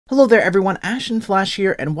Hello there everyone, Ashnflash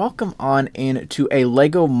here, and welcome on into a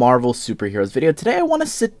LEGO Marvel Superheroes video. Today I want to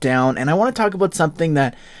sit down and I want to talk about something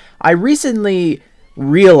that I recently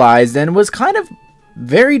realized and was kind of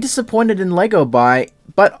very disappointed in LEGO by,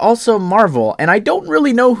 but also Marvel. And I don't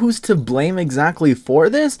really know who's to blame exactly for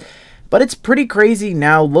this, but it's pretty crazy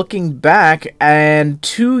now looking back and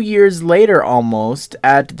 2 years later almost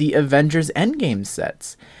at the Avengers Endgame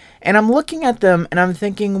sets. And I'm looking at them and I'm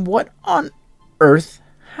thinking, what on earth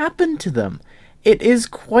happened to them? It is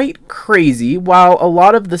quite crazy. While a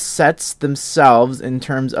lot of the sets themselves, in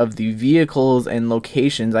terms of the vehicles and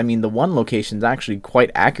locations, I mean the one location is actually quite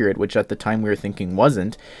accurate, which at the time we were thinking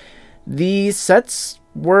wasn't, the sets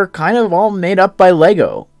were kind of all made up by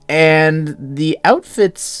LEGO, and the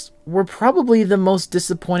outfits were probably the most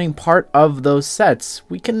disappointing part of those sets.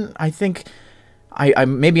 We can, I think,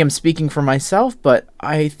 maybe I'm speaking for myself, but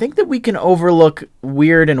I think that we can overlook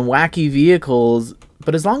weird and wacky vehicles,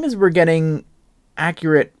 but as long as we're getting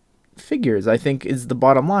accurate figures, I think is the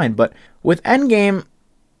bottom line. But with Endgame,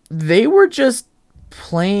 they were just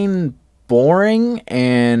plain boring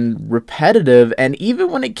and repetitive, and even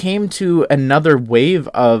when it came to another wave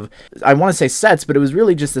of, I want to say sets, but it was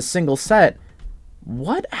really just a single set,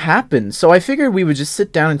 what happened? So I figured we would just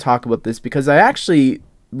sit down and talk about this, because I actually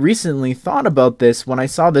recently thought about this when I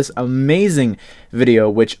saw this amazing video,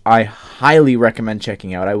 which I highly recommend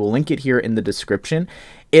checking out. I will link it here in the description.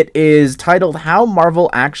 It is titled How Marvel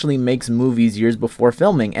Actually Makes Movies Years Before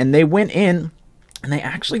Filming, and they went in and they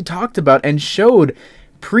actually talked about and showed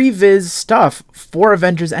previs stuff for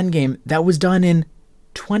Avengers Endgame that was done in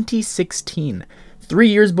 2016, 3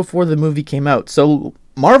 years before the movie came out. So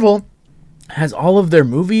Marvel has all of their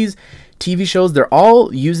movies, TV shows, they're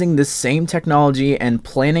all using the same technology and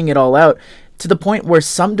planning it all out, to the point where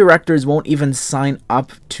some directors won't even sign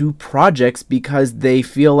up to projects because they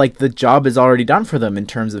feel like the job is already done for them in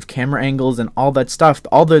terms of camera angles and all that stuff.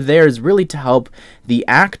 All they're there is really to help the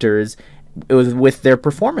actors with their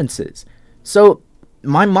performances. So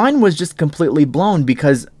my mind was just completely blown,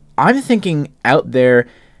 because I'm thinking out there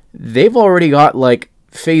they've already got like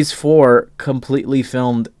Phase 4 completely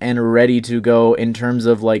filmed and ready to go, in terms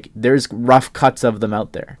of like there's rough cuts of them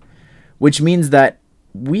out there, which means that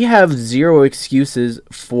we have zero excuses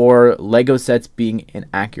for LEGO sets being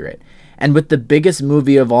inaccurate. And with the biggest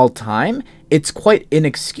movie of all time, it's quite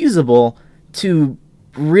inexcusable to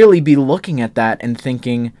really be looking at that and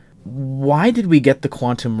thinking, why did we get the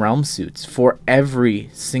quantum realm suits for every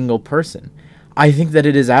single person? I think that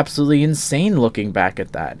it is absolutely insane looking back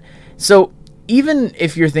at that. So even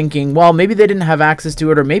if you're thinking, well, maybe they didn't have access to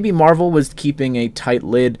it, or maybe Marvel was keeping a tight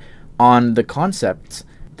lid on the concepts,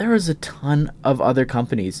 there is a ton of other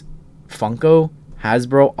companies, Funko,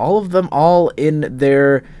 Hasbro, all of them, all in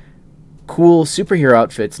their cool superhero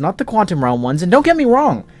outfits, not the Quantum Realm ones. And don't get me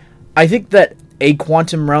wrong, I think that a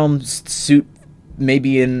Quantum Realm suit,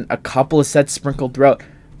 maybe in a couple of sets sprinkled throughout,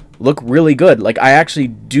 look really good. Like, I actually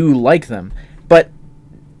do like them. But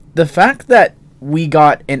the fact that we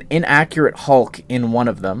got an inaccurate Hulk in one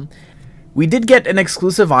of them, we did get an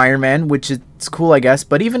exclusive Iron Man, which is cool, I guess,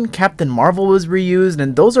 but even Captain Marvel was reused,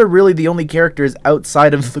 and those are really the only characters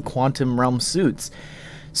outside of the Quantum Realm suits.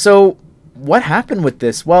 So what happened with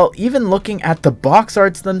this? Well, even looking at the box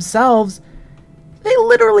arts themselves, they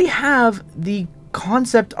literally have the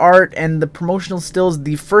concept art and the promotional stills,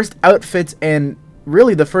 the first outfits, and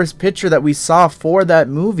really the first picture that we saw for that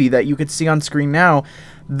movie that you could see on screen now.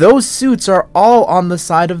 Those suits are all on the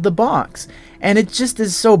side of the box. And it just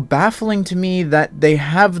is so baffling to me that they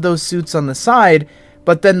have those suits on the side,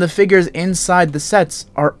 but then the figures inside the sets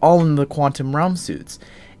are all in the Quantum Realm suits.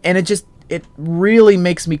 And it really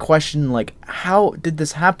makes me question, like, how did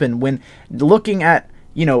this happen, when looking at,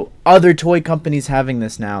 you know, other toy companies having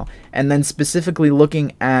this now, and then specifically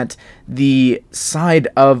looking at the side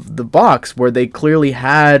of the box where they clearly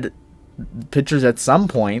had pictures at some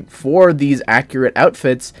point for these accurate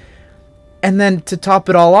outfits. And then to top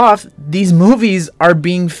it all off, these movies are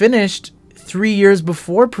being finished 3 years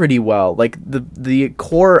before pretty well. Like the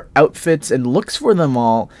core outfits and looks for them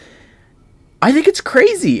all. I think it's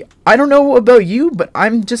crazy. I don't know about you, but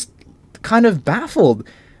I'm just kind of baffled.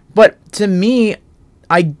 But to me,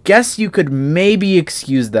 I guess you could maybe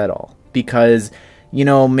excuse that all, because, you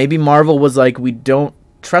know, maybe Marvel was like, we don't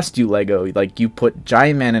trust you, LEGO. Like, you put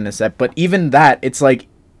Giant Man in a set. But even that, it's like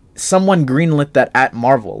someone greenlit that at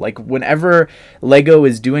Marvel. Like, whenever LEGO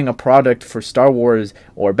is doing a product for Star Wars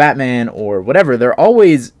or Batman or whatever, they're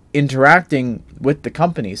always interacting with the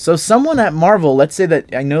company. So someone at Marvel, let's say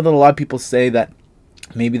that, I know that a lot of people say that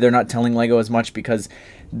maybe they're not telling LEGO as much because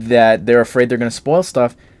that they're afraid they're going to spoil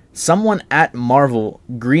stuff. Someone at Marvel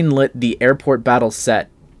greenlit the airport battle set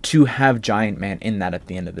to have Giant Man in that at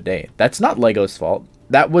the end of the day. That's not Lego's fault.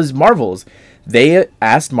 That was Marvel's. They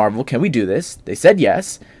asked Marvel, can we do this? They said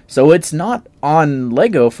yes. So it's not on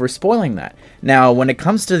Lego for spoiling that. Now, when it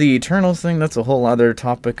comes to the Eternals thing, that's a whole other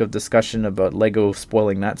topic of discussion about Lego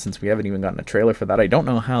spoiling that, since we haven't even gotten a trailer for that. I don't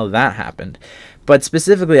know how that happened. But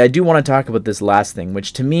specifically, I do want to talk about this last thing,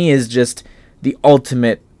 which to me is just the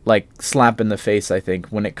ultimate, like, slap in the face, I think,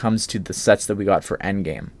 when it comes to the sets that we got for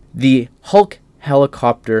Endgame. The Hulk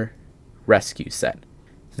helicopter rescue set.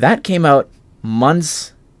 That came out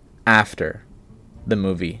months after the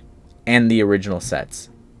movie and the original sets.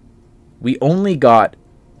 We only got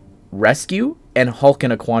Rescue and Hulk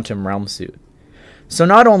in a quantum realm suit. So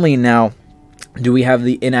not only now do we have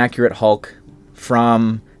the inaccurate Hulk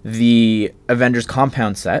from the Avengers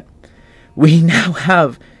compound set, we now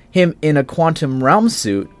have him in a quantum realm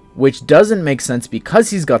suit, which doesn't make sense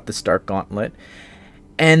because he's got the Stark Gauntlet.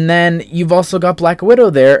 And then you've also got Black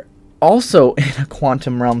Widow there, also in a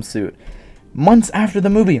quantum realm suit, months after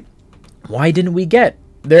the movie. Why didn't we get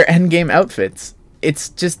their Endgame outfits? It's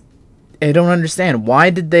just, I don't understand.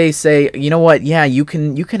 Why did they say, you know what, yeah, you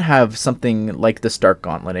can have something like the Stark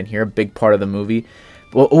Gauntlet in here, a big part of the movie.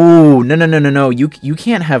 Well, oh, no. You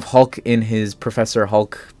can't have Hulk in his Professor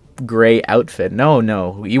Hulk gray outfit.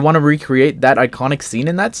 No. You want to recreate that iconic scene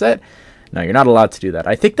in that set? No, you're not allowed to do that.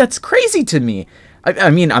 I think that's crazy to me.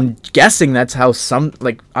 I mean, I'm guessing that's how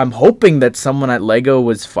I'm hoping that someone at Lego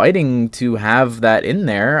was fighting to have that in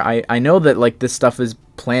there. I know that, like, this stuff is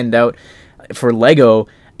planned out for Lego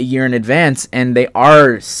a year in advance, and they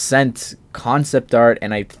are sent concept art,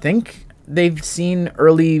 and I think they've seen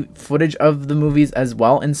early footage of the movies as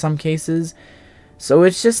well in some cases. So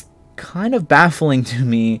it's just kind of baffling to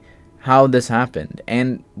me how this happened.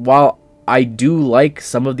 And while I do like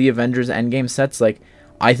some of the Avengers Endgame sets, like,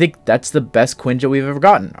 I think that's the best Quinja we've ever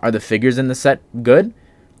gotten. Are the figures in the set good?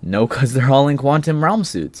 No, because they're all in quantum realm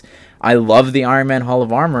suits. I love the Iron Man Hall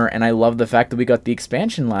of Armor, and I love the fact that we got the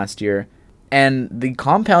expansion last year. And the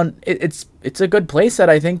compound, it's a good playset,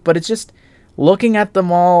 I think, but it's just, looking at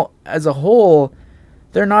them all as a whole,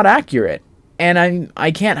 they're not accurate. And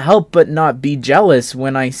I can't help but not be jealous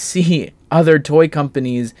when I see other toy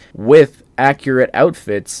companies with accurate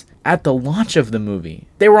outfits at the launch of the movie.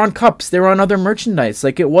 They were on cups, they were on other merchandise.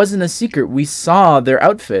 Like, it wasn't a secret. We saw their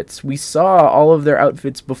outfits. We saw all of their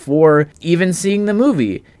outfits before even seeing the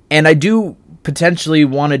movie. And I do potentially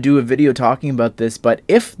want to do a video talking about this, but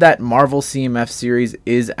if that Marvel CMF series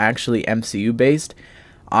is actually MCU based,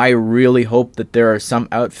 I really hope that there are some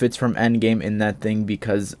outfits from Endgame in that thing,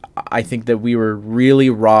 because I think that we were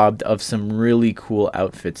really robbed of some really cool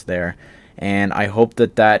outfits there. And I hope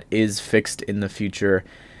that that is fixed in the future.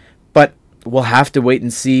 But we'll have to wait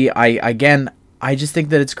and see. I just think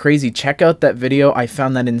that it's crazy. Check out that video. I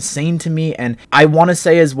found that insane to me. And I want to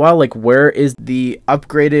say as well, like, where is the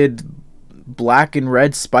upgraded black and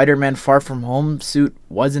red Spider-Man Far From Home suit?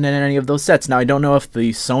 Wasn't in any of those sets. Now, I don't know if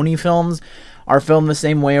the Sony films are filmed the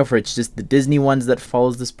same way or if it's just the Disney ones that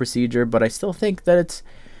follows this procedure, but I still think that it's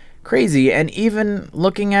crazy. And even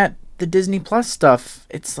looking at the Disney Plus stuff,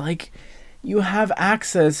 it's like, you have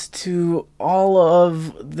access to all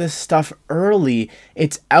of this stuff early.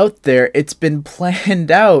 It's out there. It's been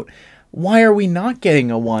planned out. Why are we not getting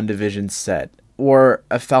a WandaVision set or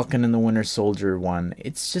a Falcon and the Winter Soldier one?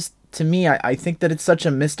 It's just, to me, I think that it's such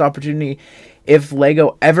a missed opportunity if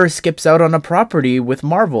Lego ever skips out on a property with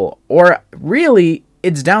Marvel. Or really,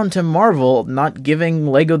 it's down to Marvel not giving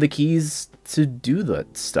Lego the keys to do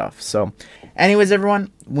that stuff. So anyways,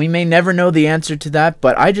 everyone, we may never know the answer to that,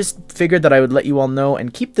 but I just figured that I would let you all know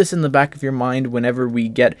and keep this in the back of your mind whenever we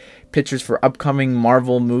get pictures for upcoming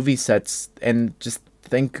Marvel movie sets, and just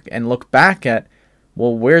think and look back at,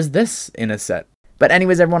 well, where's this in a set? But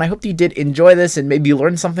anyways, everyone, I hope you did enjoy this and maybe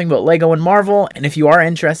learn something about Lego and Marvel. And if you are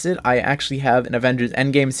interested, I actually have an Avengers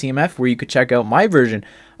Endgame CMF where you could check out my version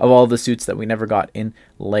of all the suits that we never got in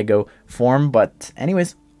Lego form. But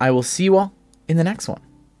anyways, I will see you all in the next one.